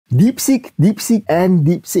DeepSeek, DeepSeek, and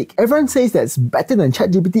DeepSeek. Everyone says that it's better than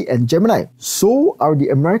ChatGPT and Gemini. So are the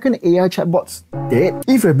American AI chatbots dead?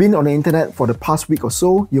 If you've been on the internet for the past week or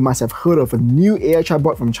so, you must have heard of a new AI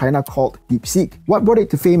chatbot from China called DeepSeek. What brought it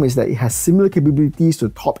to fame is that it has similar capabilities to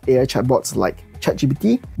top AI chatbots like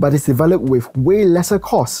ChatGPT, but it's developed with way lesser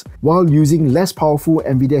costs while using less powerful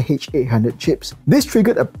NVIDIA H800 chips. This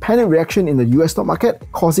triggered a panic reaction in the US stock market,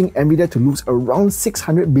 causing NVIDIA to lose around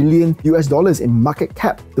 $600 billion in market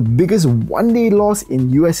cap, the biggest one-day loss in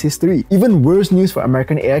US history. Even worse news for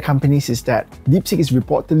American AI companies is that DeepSeek is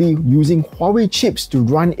reportedly using Huawei chips to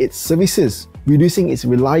run its services, reducing its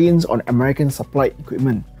reliance on American supplied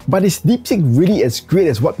equipment. But is DeepSeek really as great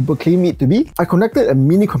as what people claim it to be? I conducted a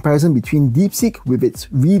mini comparison between DeepSeek with its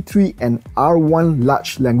V3 and R1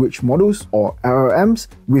 large language models, or LLMs,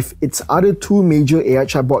 with its other two major AI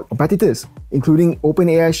chatbot competitors, including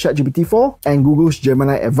OpenAI's ChatGPT-4 and Google's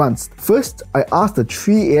Gemini Advanced. First, I asked the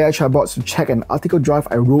three AI chatbots to check an article draft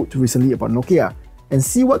I wrote recently about Nokia and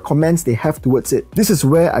see what comments they have towards it. This is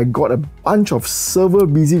where I got a bunch of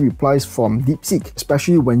server-busy replies from DeepSeek,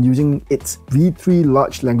 especially when using its V3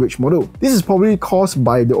 large language model. This is probably caused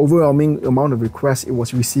by the overwhelming amount of requests it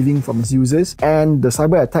was receiving from its users and the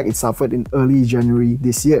cyber attack it suffered in early January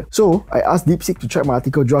this year. So I asked DeepSeek to check my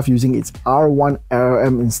article draft using its R1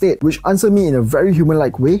 LLM instead, which answered me in a very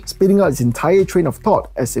human-like way, spitting out its entire train of thought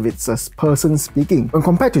as if it's a person speaking. When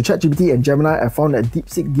compared to ChatGPT and Gemini, I found that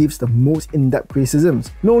DeepSeek gives the most in-depth criticisms.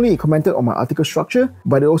 Not only it commented on my article structure,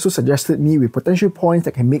 but it also suggested me with potential points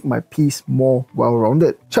that can make my piece more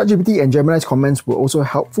well-rounded. ChatGPT and Gemini's comments were also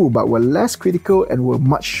helpful, but were less critical and were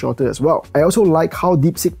much shorter as well. I also like how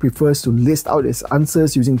DeepSeek prefers to list out its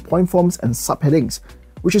answers using point forms and subheadings,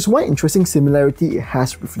 which is one interesting similarity it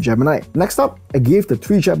has with Gemini. Next up, I gave the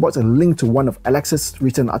three chatbots a link to one of Alex's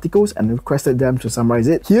recent articles and requested them to summarize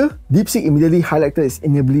it. Here, DeepSeek immediately highlighted its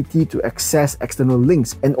inability to access external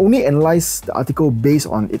links and only analyzed the article based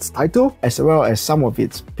on its title as well as some of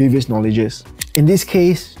its previous knowledges. In this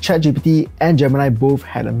case, ChatGPT and Gemini both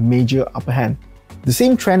had a major upper hand. The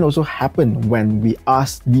same trend also happened when we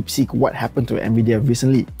asked DeepSeek what happened to NVIDIA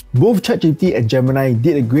recently. Both ChatGPT and Gemini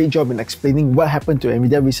did a great job in explaining what happened to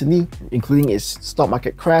NVIDIA recently, including its stock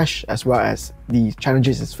market crash as well as the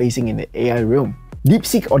challenges it's facing in the AI realm.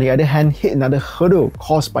 DeepSeek, on the other hand, hit another hurdle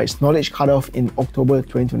caused by its knowledge cutoff in October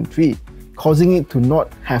 2023, causing it to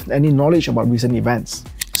not have any knowledge about recent events.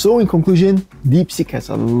 So in conclusion, DeepSeek has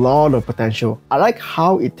a lot of potential. I like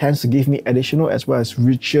how it tends to give me additional as well as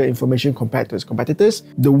richer information compared to its competitors.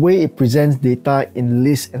 The way it presents data in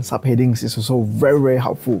lists and subheadings is also very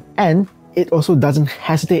helpful. And it also doesn't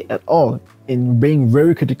hesitate at all in being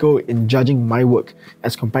very critical in judging my work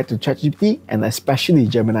as compared to ChatGPT and especially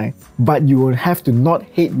Gemini. But you will have to not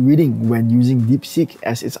hate reading when using DeepSeek,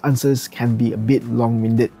 as its answers can be a bit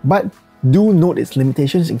long-winded. But do note its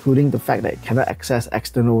limitations, including the fact that it cannot access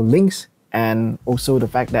external links and also the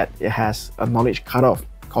fact that it has a knowledge cutoff,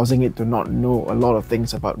 causing it to not know a lot of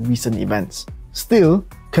things about recent events. Still,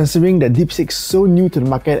 considering that DeepSeek is so new to the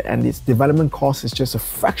market and its development cost is just a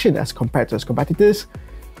fraction as compared to its competitors,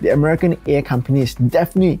 the American AI companies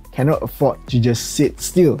definitely cannot afford to just sit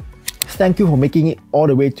still. Thank you for making it all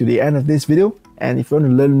the way to the end of this video. And if you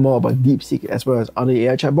want to learn more about DeepSeek as well as other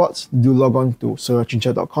AI chatbots, do log on to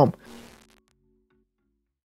sorachincha.com.